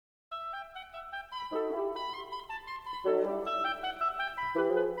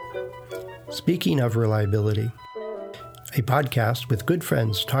Speaking of reliability, a podcast with good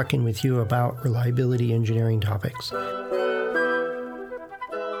friends talking with you about reliability engineering topics.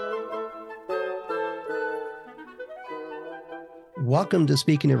 Welcome to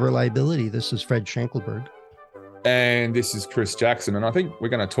Speaking of Reliability. This is Fred Schenkelberg. And this is Chris Jackson. And I think we're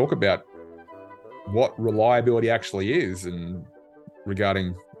going to talk about what reliability actually is and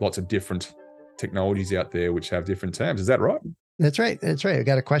regarding lots of different technologies out there which have different terms. Is that right? That's right. That's right. I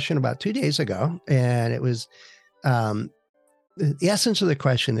got a question about 2 days ago, and it was the essence of the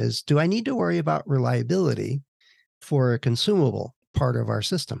question is, do I need to worry about reliability for a consumable part of our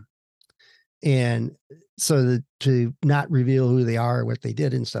system? And so to not reveal who they are, what they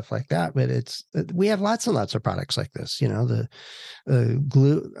did and stuff like that, but we have lots and lots of products like this, the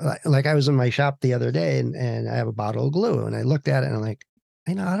glue. Like I was in my shop the other day and I have a bottle of glue and I looked at it and I'm like,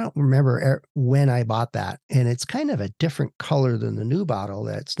 I don't remember when I bought that. And it's kind of a different color than the new bottle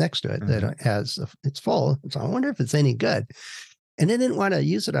that's next to it that has, it's full. So I wonder if it's any good. And I didn't want to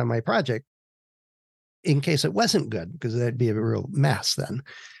use it on my project in case it wasn't good, because that'd be a real mess then.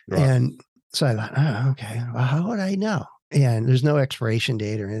 Right. And so I thought, oh, okay, well, how would I know? And there's no expiration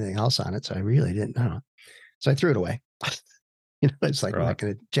date or anything else on it. So I really didn't know. So I threw it away. It's like, I'm not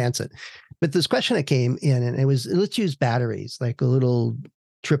going to chance it. But this question that came in, and it was, let's use batteries, like a little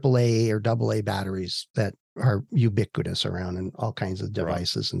AAA or AA batteries that are ubiquitous around in all kinds of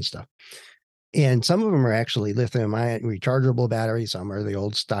devices and stuff. And some of them are actually lithium-ion rechargeable batteries. Some are the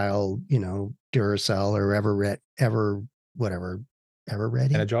old style, Duracell or Everready.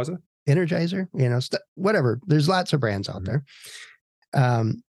 Energizer, whatever. There's lots of brands out there.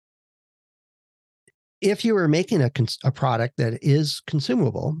 If you were making a product that is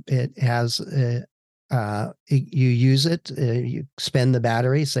consumable, it has you use it, you spend the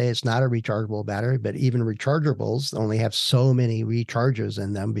battery. Say it's not a rechargeable battery, but even rechargeables only have so many recharges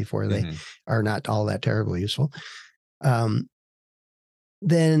in them before they are not all that terribly useful. Then,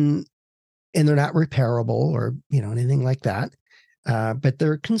 and they're not repairable or anything like that. But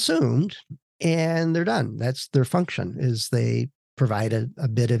they're consumed and they're done. That's their function, is they provide a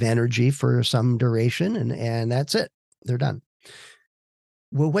bit of energy for some duration and that's it. They're done.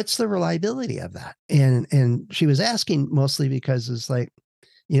 Well, what's the reliability of that? And she was asking mostly because it's like,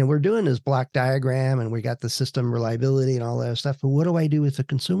 we're doing this block diagram and we got the system reliability and all that stuff, but what do I do with the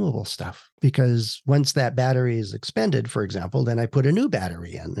consumable stuff? Because once that battery is expended, for example, then I put a new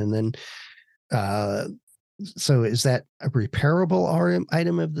battery in, and then so is that a repairable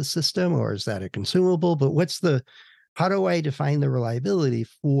item of the system, or is that a consumable? But how do I define the reliability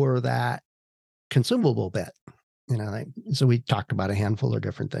for that consumable bit? So we talked about a handful of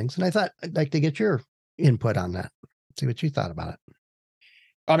different things, and I thought I'd like to get your input on that. See what you thought about it.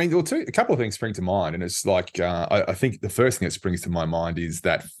 I mean, a couple of things spring to mind, and it's like, I think the first thing that springs to my mind is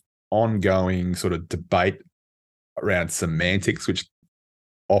that ongoing sort of debate around semantics, which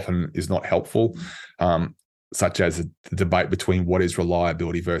often is not helpful. Such as the debate between what is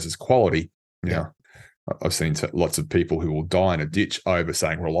reliability versus quality. I've seen lots of people who will die in a ditch over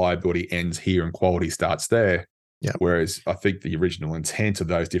saying reliability ends here and quality starts there. Yeah. Whereas I think the original intent of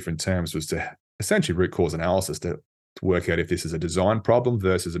those different terms was to essentially root cause analysis to work out if this is a design problem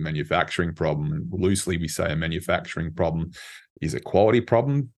versus a manufacturing problem. And loosely, we say a manufacturing problem is a quality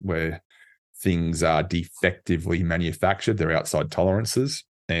problem where things are defectively manufactured. They're outside tolerances.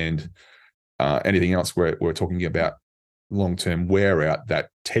 And anything else where we're talking about long-term wear out, that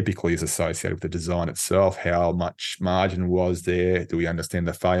typically is associated with the design itself. How much margin was there? Do we understand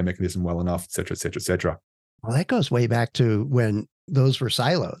the failure mechanism well enough, et cetera, et cetera, et cetera? Well, that goes way back to when those were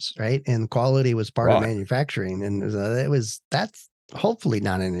silos, right? And quality was part of manufacturing. And that's hopefully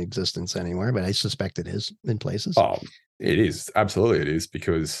not in existence anymore, but I suspect it is in places. Oh, it is. Absolutely it is,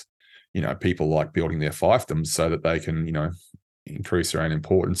 because, people like building their fiefdoms so that they can, increase their own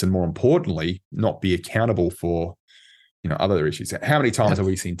importance, and more importantly, not be accountable for, other issues. How many times have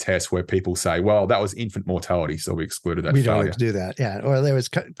we seen tests where people say, well, that was infant mortality, so we excluded that? We don't do that. Yeah. Or there was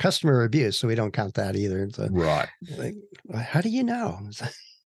customer abuse, so we don't count that either. So, right. Like, how do you know?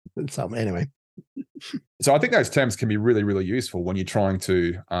 So anyway. So I think those terms can be really, really useful when you're trying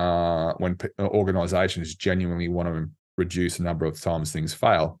to, when organizations genuinely want to reduce the number of times things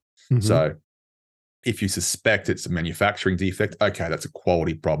fail. So if you suspect it's a manufacturing defect, okay, that's a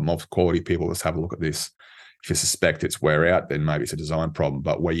quality problem. Of quality people, let's have a look at this. If you suspect it's wear out, then maybe it's a design problem.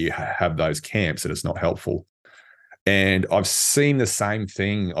 But where you have those camps, that it's not helpful. And I've seen the same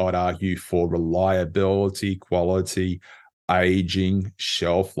thing, I'd argue, for reliability, quality, aging,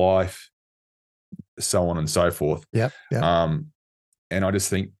 shelf life, so on and so forth. Yep. And I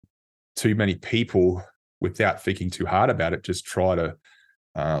just think too many people, without thinking too hard about it, just try to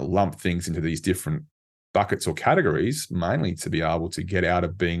lump things into these different buckets or categories, mainly to be able to get out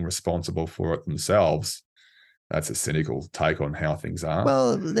of being responsible for it themselves. That's a cynical take on how things are.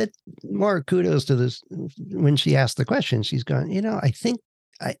 Well, that more kudos to this. When she asked the question, she's gone, I think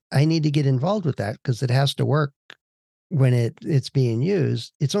I need to get involved with that because it has to work when it's being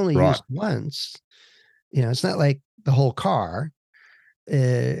used. It's only Right. used once. It's not like the whole car.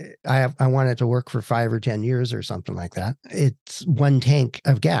 I want it to work for 5 or 10 years or something like that. It's one tank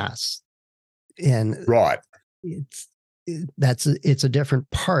of gas, and Right. it's a different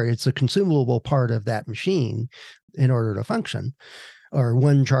part. It's a consumable part of that machine in order to function, or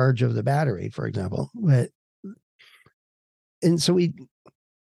one charge of the battery, for example. And so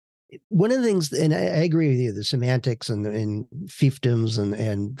one of the things, and I agree with you, the semantics and fiefdoms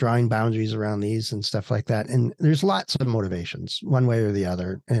and drawing boundaries around these and stuff like that. And there's lots of motivations, one way or the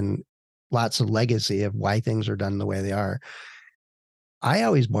other, and lots of legacy of why things are done the way they are. I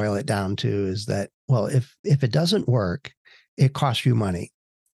always boil it down to is that, well, if it doesn't work, it costs you money.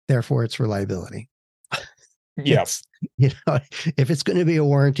 Therefore, it's reliability. Yes. If it's going to be a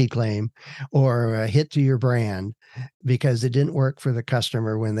warranty claim or a hit to your brand because it didn't work for the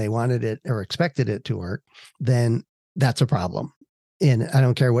customer when they wanted it or expected it to work, then that's a problem. And I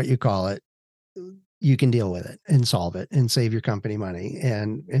don't care what you call it, you can deal with it and solve it and save your company money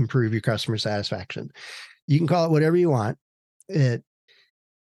and improve your customer satisfaction. You can call it whatever you want. If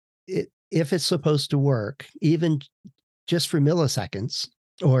it's supposed to work, even just for milliseconds,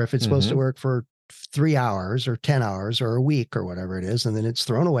 or if it's supposed to work for 3 hours or 10 hours or a week or whatever it is, and then it's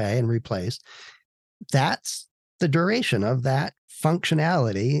thrown away and replaced, that's the duration of that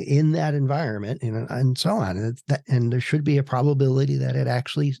functionality in that environment, and so on. And there should be a probability that it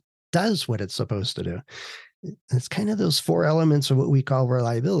actually does what it's supposed to do. It's kind of those 4 elements of what we call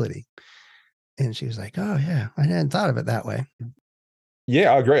reliability. And she was like, oh yeah, I hadn't thought of it that way.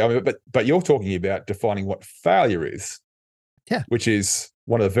 Yeah, I agree. I mean, but you're talking about defining what failure is. Yeah. Which is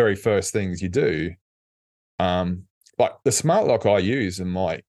one of the very first things you do. Like the smart lock I use in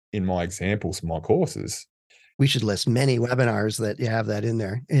my examples, my courses. We should list many webinars that you have that in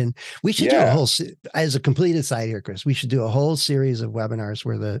there. And we should do a whole, as a complete aside here, Chris, we should do a whole series of webinars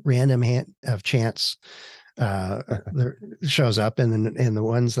where the random of chance shows up, and the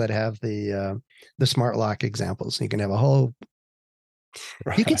ones that have the smart lock examples. You can have a whole,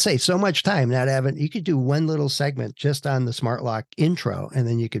 right. You could save so much time not having, you could do one little segment just on the smart lock intro, and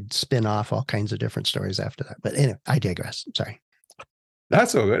then you could spin off all kinds of different stories after that. But anyway, I digress. Sorry.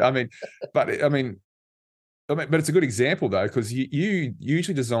 That's all good. But it's a good example though, because you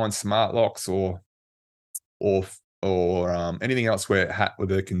usually design smart locks or anything else where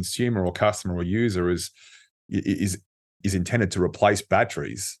the consumer or customer or user is intended to replace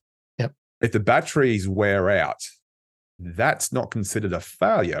batteries. Yep. If the batteries wear out, that's not considered a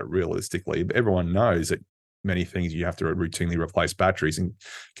failure realistically. Everyone knows that many things you have to routinely replace batteries, and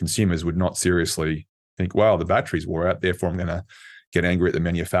consumers would not seriously think, well, the batteries wore out, therefore I'm going to get angry at the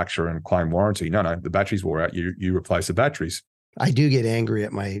manufacturer and claim warranty. No, the batteries wore out, you replace the batteries. I do get angry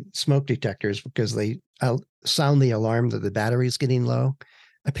at my smoke detectors because I'll sound the alarm that the battery's getting low.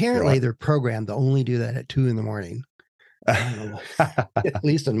 Apparently they're programmed to only do that at 2 a.m. At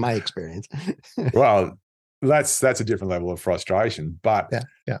least in my experience. Well, that's a different level of frustration, but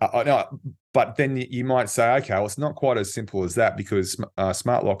yeah. But then you might say, okay, well, it's not quite as simple as that, because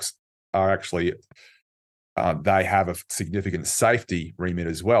smart locks are actually they have a significant safety remit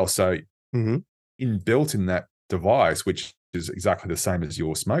as well. So inbuilt in that device, which is exactly the same as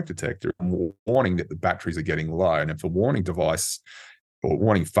your smoke detector, warning that the batteries are getting low, and if a warning device or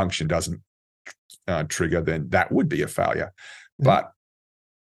warning function doesn't trigger, then that would be a failure. But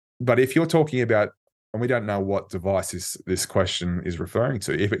if you're talking about, and we don't know what device this question is referring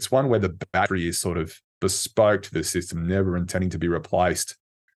to, if it's one where the battery is sort of bespoke to the system, never intending to be replaced,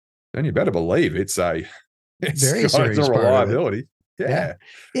 then you better believe it's very serious reliability. Yeah.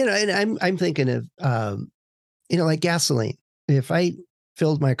 And I'm thinking of, like gasoline. If I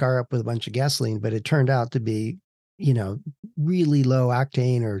filled my car up with a bunch of gasoline, but it turned out to be, really low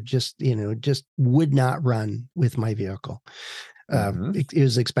octane, or just would not run with my vehicle. It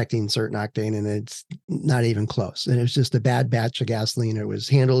was expecting certain octane, and it's not even close. And it was just a bad batch of gasoline. It was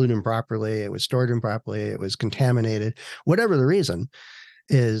handled improperly. It was stored improperly. It was contaminated. Whatever the reason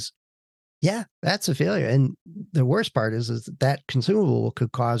is, that's a failure. And the worst part is that consumable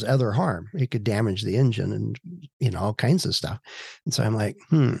could cause other harm. It could damage the engine and, all kinds of stuff. And so I'm like,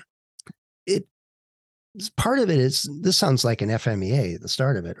 part of it is, this sounds like an FMEA, the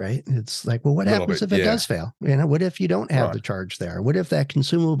start of it, right? It's like, well, what A little happens bit, if it yeah. does fail? What if you don't have Right. the charge there? What if that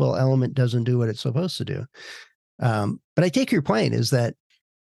consumable element doesn't do what it's supposed to do? But I take your point is that,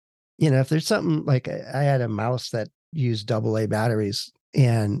 if there's something like, I had a mouse that used AA batteries,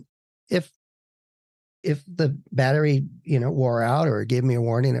 and if the battery, wore out or gave me a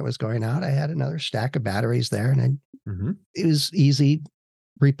warning it was going out, I had another stack of batteries there, and Mm-hmm. it was easy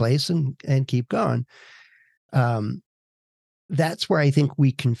replace and keep going. Um, that's where I think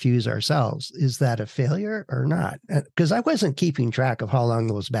we confuse ourselves. Is that a failure or not? Because I wasn't keeping track of how long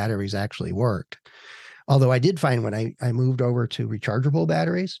those batteries actually worked. Although I did find when I moved over to rechargeable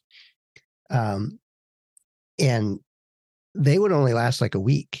batteries, um, and they would only last like a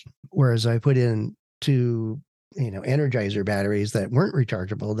week. Whereas I put in two, Energizer batteries that weren't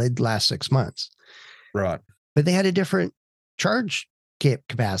rechargeable, they'd last 6 months. Right. But they had a different charge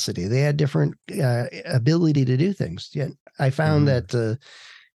capacity. They had different ability to do things. Yet I found Mm-hmm. that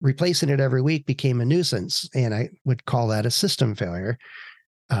replacing it every week became a nuisance, and I would call that a system failure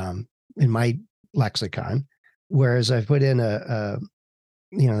in my lexicon. Whereas I've put in now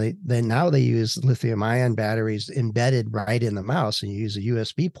they use lithium ion batteries embedded right in the mouse, and you use a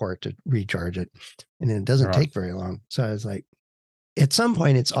USB port to recharge it, and it doesn't Right. take very long. So I was like, at some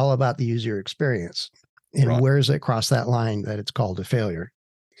point, it's all about the user experience, and Right. where's it cross that line that it's called a failure.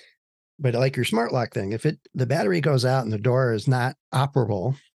 But like your smart lock thing, if the battery goes out and the door is not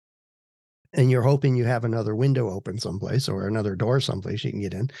operable, and you're hoping you have another window open someplace or another door someplace you can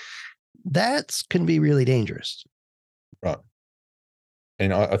get in, that can be really dangerous. Right.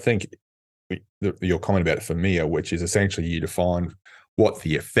 And I think your comment about familiar, which is essentially you define what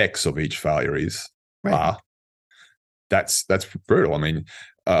the effects of each failure Right. are. That's brutal. I mean,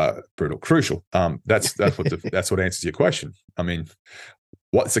 brutal, crucial. That's what answers your question. I mean,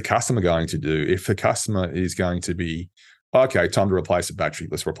 what's the customer going to do if the customer is going to be, okay, time to replace a battery.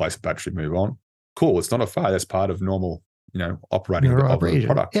 Let's replace a battery, move on. Cool. It's not a failure. That's part of normal, operating of the Operation.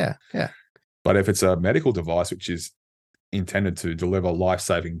 product. Yeah. Yeah. But if it's a medical device which is intended to deliver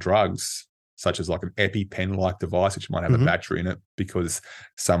life-saving drugs, such as like an EpiPen-like device, which might have a battery in it, because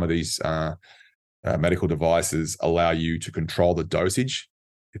some of these medical devices allow you to control the dosage.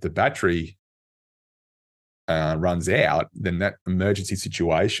 If the battery runs out, then that emergency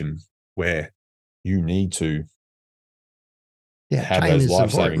situation where you need to have Time those is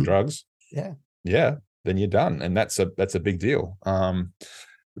life-saving important. drugs, Yeah. then you're done, and that's a big deal.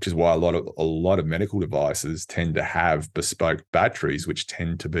 Which is why a lot of medical devices tend to have bespoke batteries, which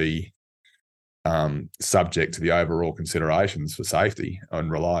tend to be subject to the overall considerations for safety and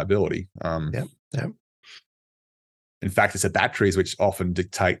reliability. Yeah. In fact, it's the batteries which often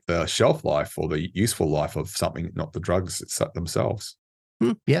dictate the shelf life or the useful life of something, not the drugs themselves.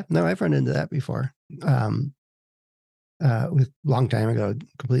 Yeah. No, I've run into that before. With a long time ago,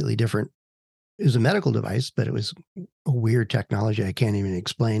 completely different. It was a medical device, but it was a weird technology I can't even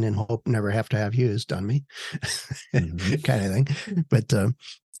explain and hope never have to have used on me, kind of thing. But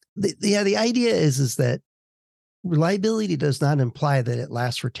the idea is that reliability does not imply that it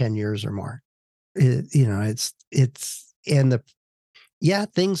lasts for 10 years or more. Things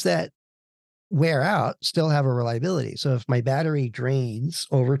that wear out still have a reliability. So if my battery drains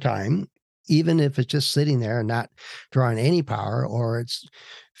over time, even if it's just sitting there and not drawing any power, or it's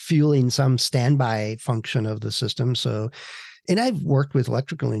fueling some standby function of the system. So, and I've worked with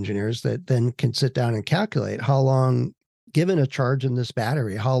electrical engineers that then can sit down and calculate how long, given a charge in this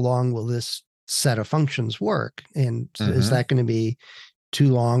battery, how long will this set of functions work? And is that going to be too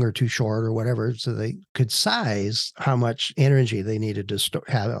long or too short or whatever? So they could size how much energy they needed to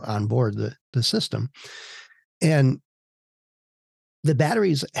have on board the system. And the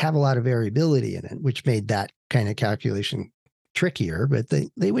batteries have a lot of variability in it, which made that kind of calculation trickier, but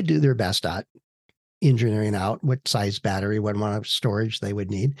they would do their best at engineering out what size battery, what amount of storage they would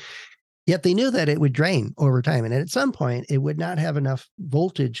need. Yet they knew that it would drain over time. And at some point, it would not have enough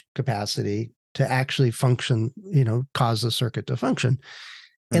voltage capacity to actually function, cause the circuit to function.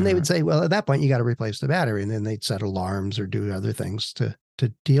 And they would say, well, at that point, you got to replace the battery. And then they'd set alarms or do other things to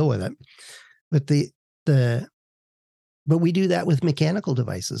deal with it. But we do that with mechanical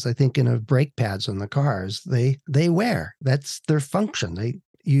devices. I think brake pads on the cars, they wear. That's their function. They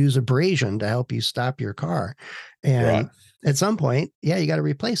use abrasion to help you stop your car. And at some point, you got to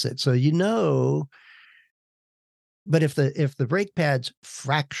replace it. So but if the brake pads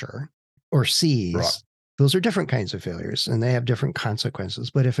fracture or seize, those are different kinds of failures and they have different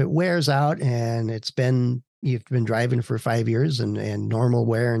consequences. But if it wears out and you've been driving for 5 years and normal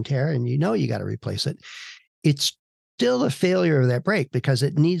wear and tear, and you got to replace it, it's still a failure of that brake because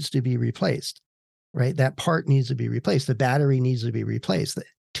it needs to be replaced. right? That part needs to be replaced. The battery needs to be replaced.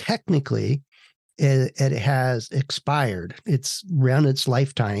 Technically, it has expired. It's run its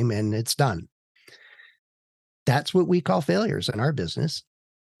lifetime and it's done. That's what we call failures in our business,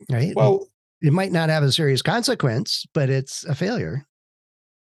 right? Well, it might not have a serious consequence, but it's a failure.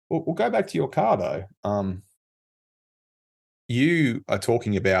 we'll go back to your car though. You are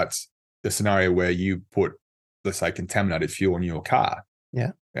talking about the scenario where you put, let's say, contaminated fuel in your car.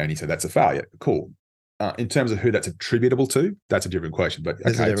 Yeah. And you said that's a failure. Cool. In terms of who that's attributable to, that's a different question. But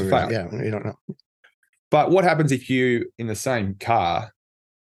okay, it's a failure. Yeah, you don't know. But what happens if you, in the same car,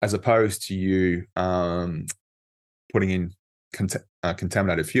 as opposed to you putting in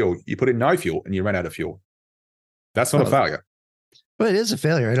contaminated fuel, you put in no fuel and you run out of fuel? That's not a failure. Well, it is a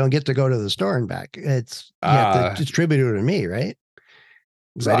failure. I don't get to go to the store and back. It's you have to attribute it to me, right?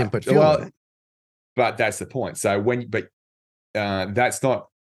 Because I didn't put fuel in it. But that's the point. So that's not,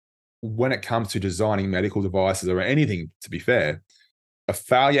 when it comes to designing medical devices or anything, to be fair, a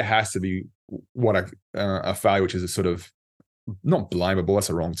failure has to be what a failure, which is a sort of, not blamable, that's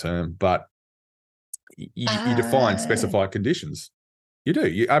the wrong term, but you define specified conditions. You do.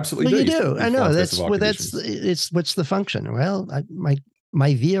 You absolutely do. You do. I know. What's the function? Well,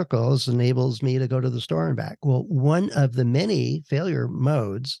 my vehicles enables me to go to the store and back. Well, one of the many failure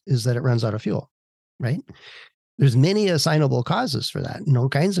modes is that it runs out of fuel, right? There's many assignable causes for that, and all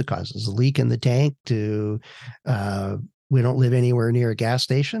kinds of causes. A leak in the tank to we don't live anywhere near a gas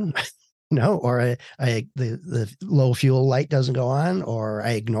station. No, or the low fuel light doesn't go on, or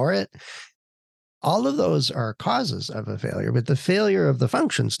I ignore it. All of those are causes of a failure, but the failure of the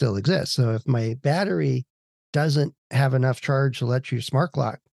function still exists. So if my battery doesn't have enough charge to let your smart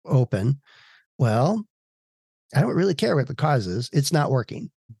lock open, well, I don't really care what the cause is. It's not working.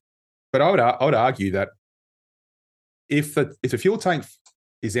 But I would argue that if the fuel tank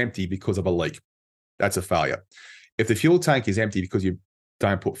is empty because of a leak, that's a failure. If the fuel tank is empty because you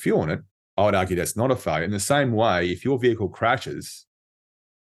don't put fuel in it, I would argue that's not a failure. In the same way, if your vehicle crashes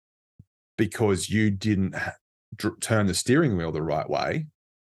because you didn't turn the steering wheel the right way,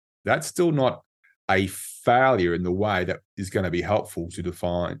 that's still not a failure in the way that is going to be helpful to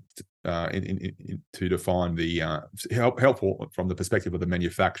define helpful from the perspective of the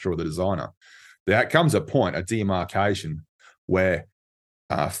manufacturer or the designer. There comes a point, a demarcation, where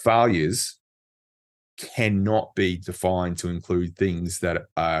failures cannot be defined to include things that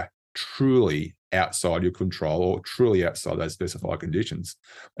are truly outside your control or truly outside those specified conditions.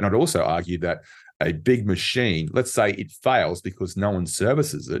 And I'd also argue that a big machine, let's say it fails because no one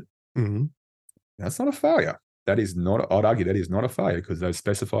services it, that's not a failure. That is not, I'd argue that is not a failure because those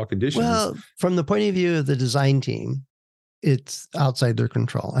specified conditions. Well, from the point of view of the design team, it's outside their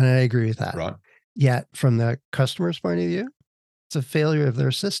control. And I agree with that. Right. Yet from the customer's point of view, it's a failure of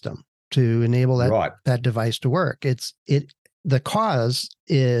their system to enable that device to work. The cause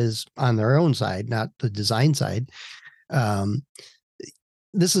is on their own side, not the design side.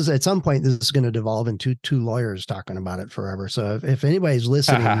 This is, at some point, this is going to devolve into two lawyers talking about it forever. So if anybody's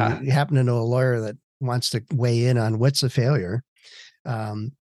listening, you happen to know a lawyer that wants to weigh in on what's a failure,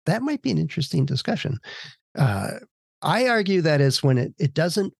 that might be an interesting discussion. I argue that it's when it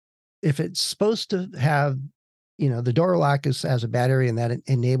doesn't, if it's supposed to have, the door lock has a battery and that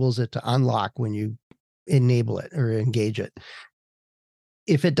enables it to unlock when you enable it or engage it.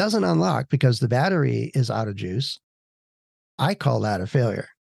 If it doesn't unlock because the battery is out of juice, I call that a failure.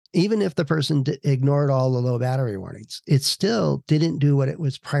 Even if the person ignored all the low battery warnings, it still didn't do what it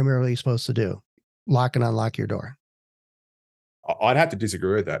was primarily supposed to do: lock and unlock your door. I'd have to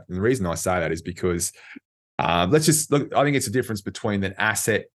disagree with that. And the reason I say that is because let's just look, I think it's a difference between an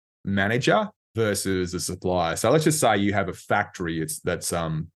asset manager versus a supplier. So let's just say you have a factory that's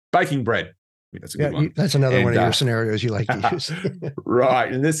baking bread. That's a good one. That's another one of your scenarios you like to use.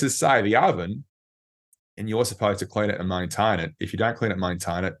 Right. And this is, say, the oven, and you're supposed to clean it and maintain it. If you don't clean it and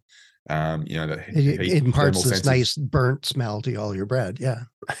maintain it, it imparts this nice burnt smell to all your bread. Yeah.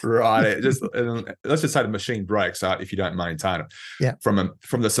 Right. Let's just say the machine breaks if you don't maintain it. Yeah.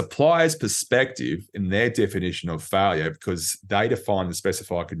 From the supplier's perspective, in their definition of failure, because they define the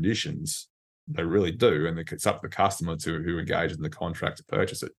specified conditions, they really do, and it's up to the customer who engages in the contract to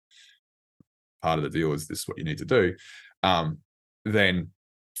purchase it. Part of the deal is this is what you need to do. Then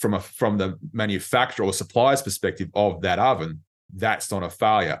from the manufacturer or supplier's perspective of that oven, that's not a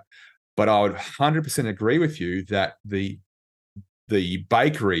failure. But I would 100% agree with you that the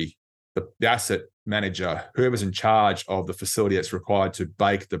bakery, the asset manager, whoever's in charge of the facility that's required to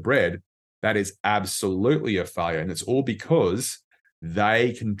bake the bread, that is absolutely a failure. And it's all because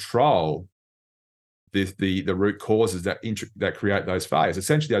they control the root causes that create those failures.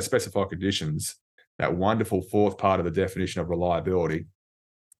 Essentially, those specified conditions that wonderful fourth part of the definition of reliability,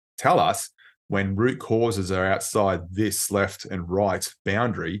 tell us when root causes are outside this left and right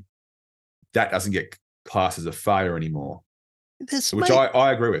boundary, that doesn't get classed as a failure anymore, which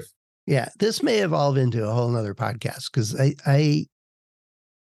I agree with. Yeah, this may evolve into a whole nother podcast because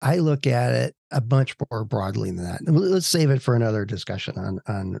I look at it a much more broadly than that. Let's save it for another discussion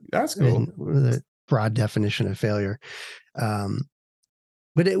on that's cool. The broad definition of failure.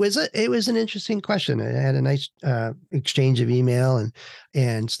 But it was an interesting question. It had a nice exchange of email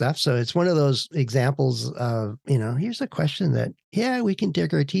and stuff. So it's one of those examples of, here's a question that, yeah, we can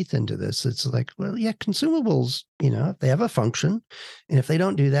dig our teeth into this. It's like, well, yeah, consumables, if they have a function, and if they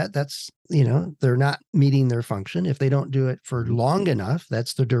don't do that, that's, they're not meeting their function. If they don't do it for long enough,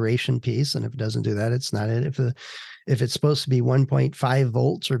 that's the duration piece. And if it doesn't do that, it's not it. If it's supposed to be 1.5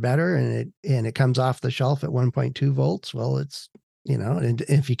 volts or better, and it comes off the shelf at 1.2 volts, well, it's, and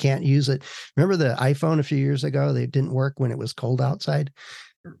if you can't use it, remember the iPhone a few years ago, they didn't work when it was cold outside.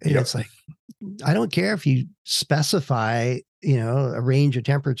 And It's like, I don't care if you specify, a range of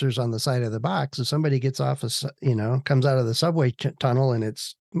temperatures on the side of the box. If somebody gets off, comes out of the subway tunnel and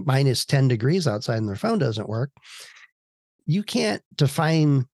it's minus 10 degrees outside and their phone doesn't work, you can't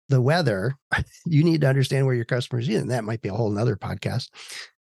define the weather. You need to understand where your customers are. And that might be a whole nother podcast.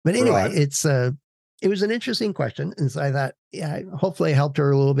 But anyway, right. It was an interesting question. And so I thought, yeah, hopefully I helped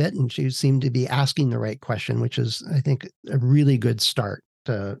her a little bit. And she seemed to be asking the right question, which is, I think, a really good start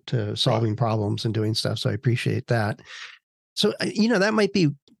to solving problems and doing stuff. So I appreciate that. So, that might be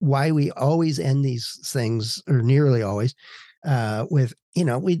why we always end these things, or nearly always, with,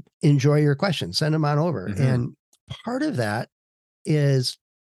 we enjoy your questions, send them on over. Mm-hmm. And part of that is,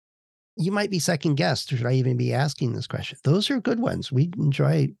 you might be second guessed. Should I even be asking this question? Those are good ones. We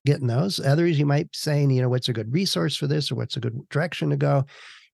enjoy getting those. Others, you might be saying, what's a good resource for this, or what's a good direction to go?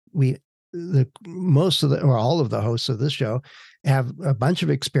 Most of the, or all of the hosts of this show have a bunch of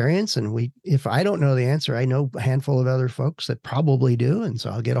experience. And if I don't know the answer, I know a handful of other folks that probably do. And so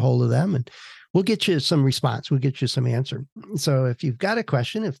I'll get a hold of them and we'll get you some response. We'll get you some answer. So if you've got a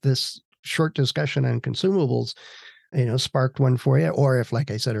question, if this short discussion on consumables sparked one for you, or if, like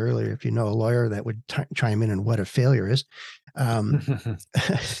I said earlier, if you know a lawyer that would chime in on what a failure is.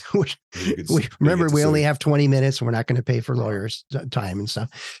 We remember we only have 20 minutes and we're not going to pay for lawyers' time and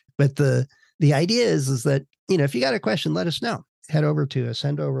stuff. But the idea is that, if you got a question, let us know. Head over to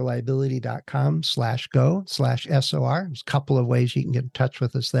accendoreliability.com/go/SOR. There's a couple of ways you can get in touch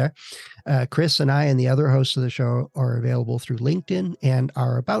with us there. Chris and I and the other hosts of the show are available through LinkedIn and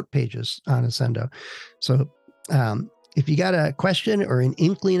our About pages on Accendo. So, if you got a question or an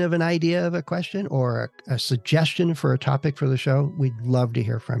inkling of an idea of a question or a suggestion for a topic for the show, we'd love to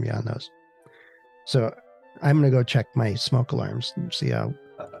hear from you on those. So I'm going to go check my smoke alarms and see if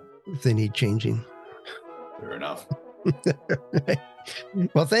they need changing. Fair enough.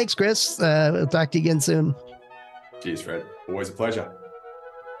 Well, thanks, Chris. We'll talk to you again soon. Cheers, Fred. Always a pleasure.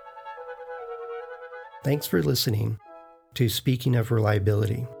 Thanks for listening to Speaking of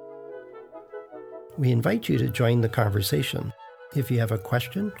Reliability. We invite you to join the conversation. If you have a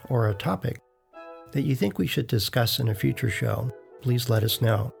question or a topic that you think we should discuss in a future show, please let us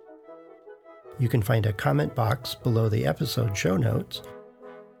know. You can find a comment box below the episode show notes,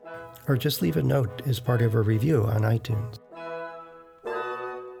 or just leave a note as part of a review on iTunes.